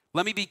God.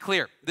 Let me be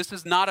clear. This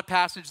is not a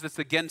passage that's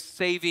against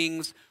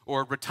savings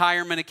or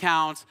retirement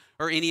accounts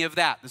or any of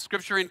that. The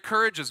scripture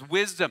encourages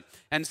wisdom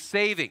and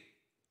saving.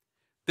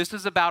 This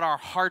is about our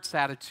heart's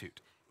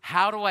attitude.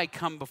 How do I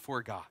come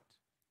before God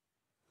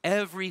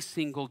every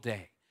single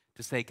day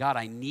to say, God,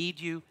 I need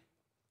you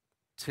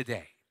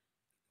today.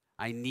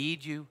 I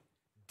need you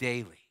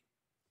daily,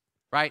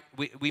 right?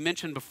 We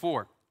mentioned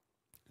before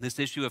this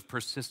issue of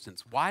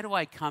persistence. Why do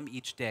I come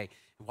each day?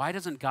 Why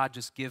doesn't God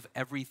just give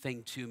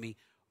everything to me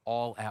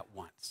all at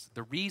once?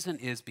 The reason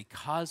is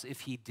because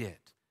if he did,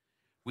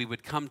 we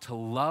would come to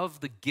love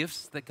the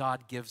gifts that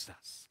God gives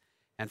us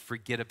and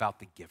forget about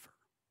the giver.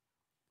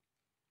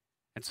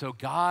 And so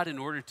God, in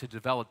order to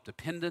develop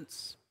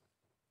dependence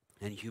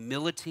and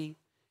humility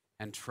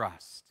and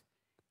trust,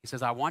 he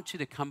says, I want you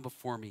to come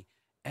before me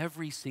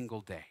every single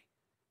day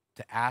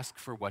to ask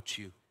for what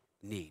you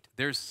need.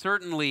 There's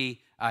certainly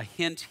a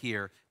hint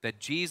here that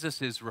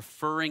Jesus is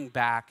referring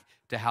back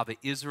to how the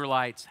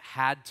Israelites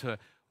had to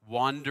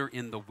wander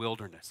in the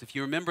wilderness. If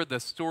you remember the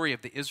story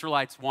of the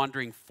Israelites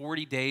wandering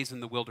 40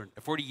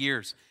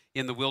 years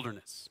in the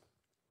wilderness,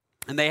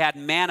 and they had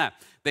manna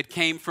that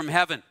came from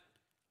heaven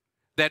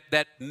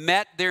that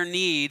met their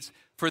needs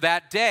for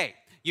that day.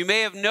 You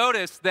may have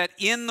noticed that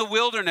in the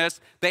wilderness,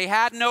 they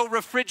had no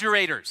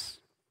refrigerators.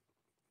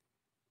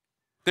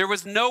 There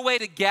was no way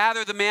to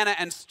gather the manna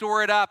and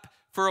store it up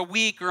for a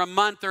week or a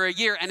month or a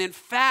year. And in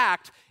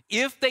fact,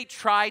 if they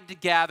tried to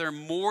gather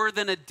more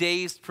than a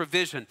day's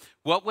provision,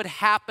 what would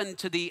happen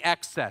to the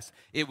excess?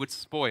 It would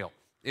spoil.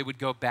 It would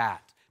go bad.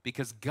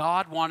 Because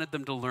God wanted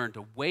them to learn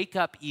to wake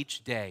up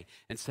each day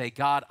and say,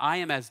 God, I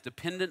am as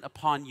dependent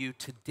upon you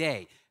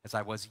today as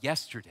I was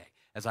yesterday,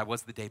 as I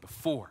was the day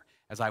before,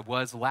 as I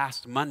was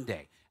last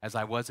Monday, as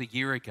I was a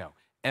year ago.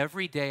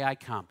 Every day I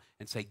come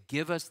and say,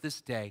 give us this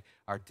day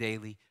our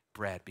daily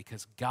bread,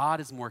 because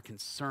God is more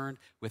concerned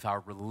with our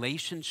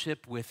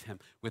relationship with him,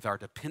 with our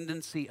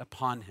dependency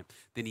upon him,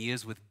 than he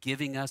is with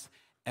giving us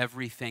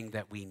everything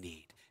that we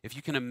need. If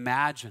you can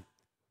imagine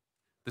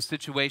the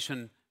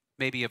situation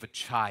maybe of a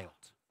child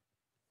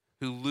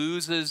who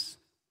loses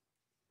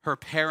her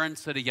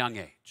parents at a young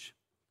age,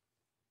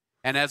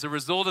 and as a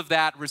result of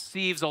that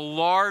receives a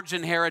large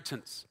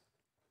inheritance,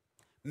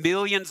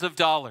 millions of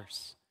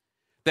dollars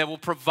that will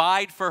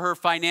provide for her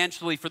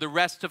financially for the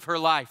rest of her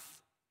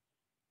life.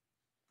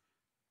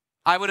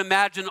 I would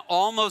imagine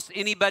almost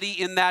anybody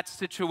in that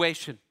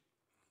situation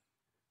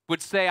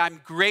would say, I'm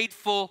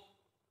grateful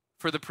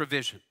for the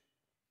provision,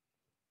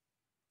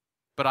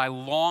 but I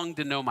long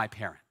to know my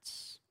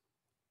parents.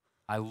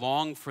 I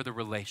long for the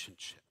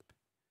relationship.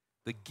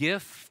 The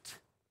gift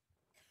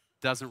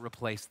doesn't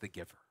replace the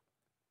giver.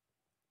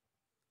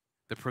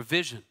 The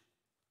provision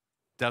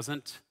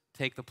doesn't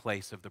take the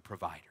place of the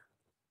provider.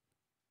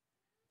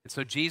 And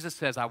so Jesus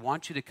says, I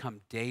want you to come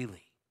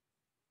daily.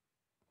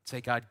 Say,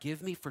 God,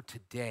 give me for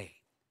today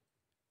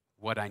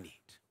what I need,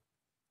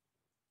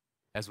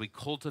 as we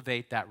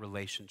cultivate that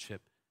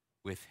relationship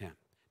with him.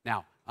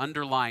 Now,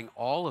 underlying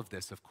all of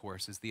this, of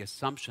course, is the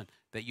assumption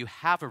that you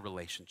have a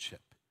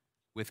relationship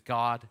with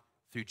God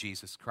through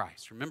Jesus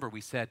Christ. Remember,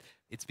 we said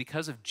it's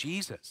because of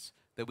Jesus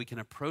that we can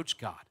approach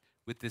God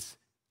with this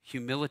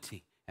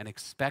humility and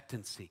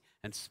expectancy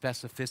and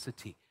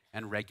specificity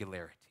and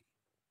regularity.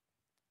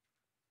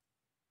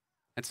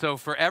 And so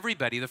for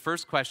everybody, the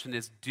first question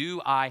is,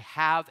 do I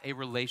have a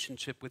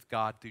relationship with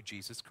God through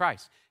Jesus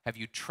Christ? Have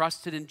you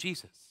trusted in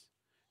Jesus,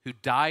 who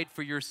died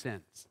for your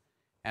sins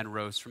and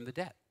rose from the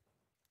dead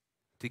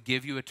to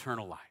give you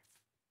eternal life?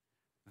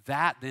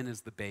 That then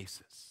is the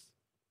basis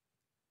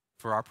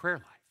for our prayer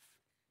life.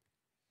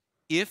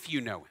 If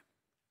you know him,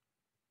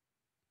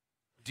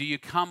 do you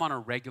come on a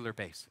regular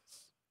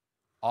basis,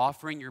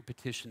 offering your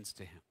petitions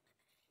to him,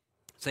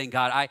 saying,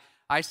 God,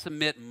 I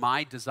submit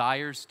my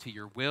desires to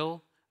your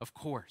will, of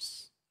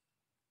course.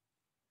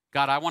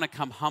 God, I want to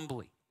come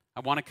humbly. I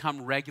want to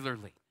come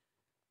regularly.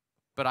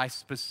 but I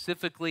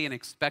specifically and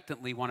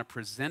expectantly want to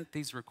present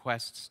these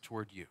requests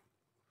toward you.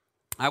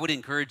 I would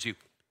encourage you,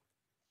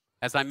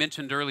 as I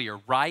mentioned earlier,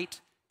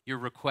 write your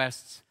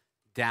requests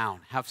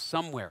down. Have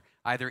somewhere,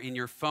 either in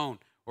your phone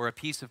or a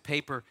piece of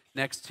paper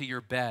next to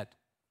your bed,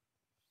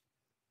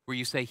 where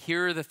you say,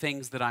 here are the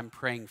things that I'm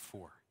praying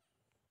for.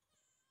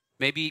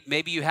 Maybe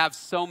you have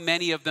so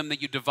many of them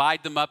that you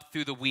divide them up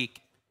through the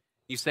week.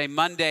 You say,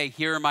 Monday,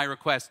 here are my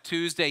requests.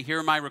 Tuesday, here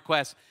are my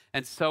requests,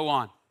 and so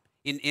on.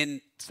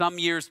 In some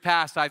years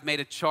past, I've made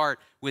a chart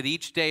with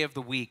each day of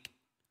the week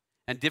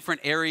and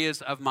different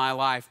areas of my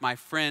life, my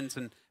friends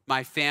and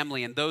my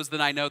family, and those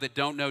that I know that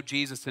don't know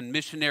Jesus, and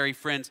missionary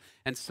friends,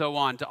 and so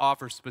on, to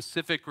offer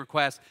specific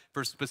requests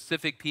for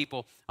specific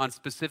people on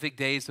specific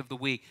days of the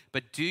week.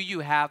 But do you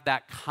have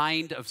that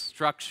kind of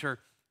structure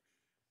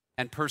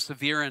and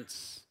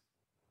perseverance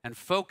and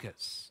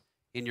focus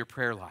in your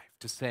prayer life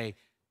to say,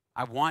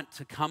 I want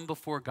to come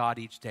before God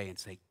each day and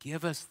say,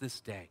 give us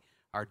this day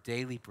our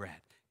daily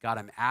bread. God,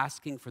 I'm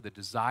asking for the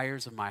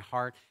desires of my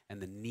heart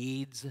and the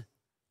needs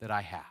that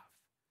I have,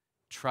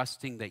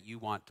 trusting that you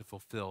want to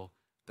fulfill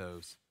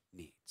those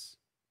needs.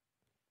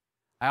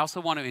 I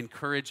also want to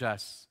encourage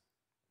us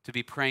to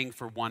be praying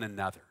for one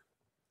another,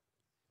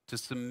 to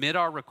submit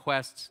our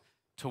requests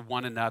to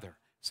one another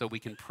so we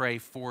can pray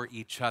for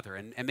each other.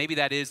 And maybe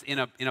that is in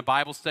a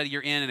Bible study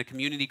you're in a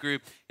community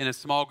group, in a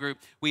small group.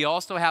 We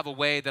also have a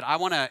way that I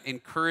want to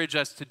encourage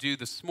us to do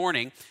this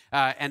morning,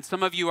 and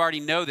some of you already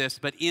know this,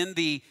 but in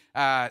the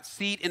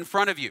seat in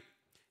front of you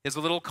is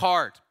a little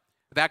card.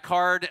 That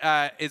card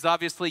is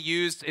obviously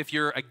used if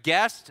you're a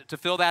guest to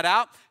fill that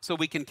out so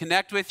we can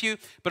connect with you.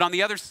 But on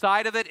the other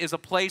side of it is a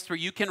place where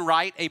you can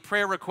write a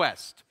prayer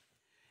request.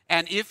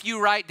 And if you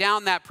write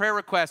down that prayer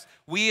request,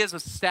 we as a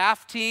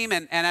staff team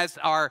and as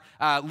our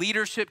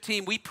leadership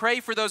team, we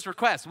pray for those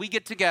requests. We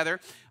get together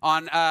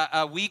on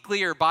a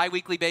weekly or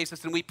bi-weekly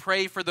basis and we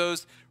pray for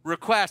those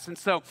requests. And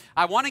so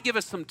I want to give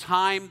us some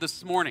time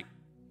this morning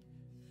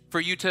for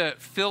you to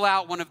fill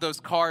out one of those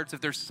cards. If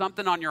there's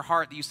something on your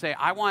heart that you say,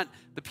 I want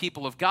the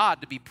people of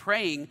God to be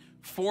praying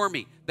for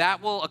me,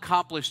 that will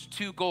accomplish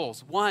two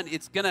goals. One,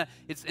 it's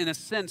in a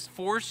sense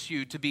force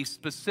you to be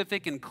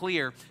specific and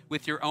clear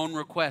with your own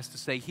request, to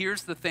say,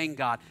 here's the thing,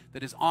 God,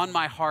 that is on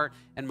my heart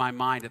and my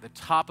mind, at the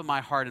top of my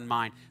heart and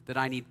mind, that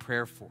I need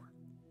prayer for.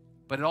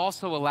 But it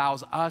also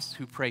allows us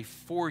who pray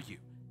for you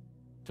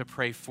to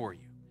pray for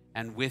you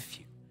and with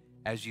you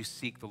as you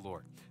seek the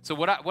Lord. So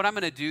what I'm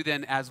going to do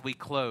then as we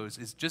close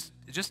is just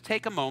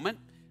take a moment,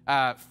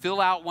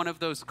 fill out one of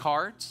those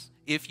cards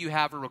if you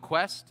have a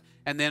request,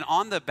 and then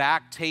on the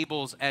back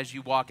tables as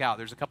you walk out,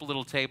 there's a couple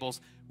little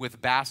tables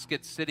with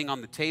baskets sitting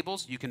on the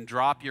tables. You can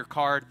drop your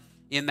card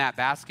in that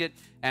basket,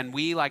 and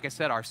we, like I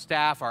said, our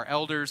staff, our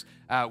elders,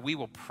 we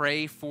will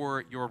pray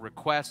for your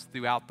requests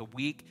throughout the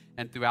week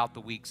and throughout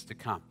the weeks to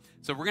come.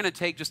 So we're going to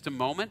take just a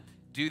moment,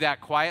 do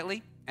that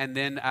quietly, and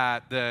then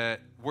the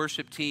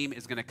worship team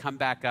is going to come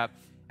back up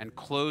and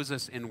close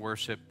us in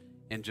worship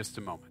in just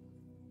a moment.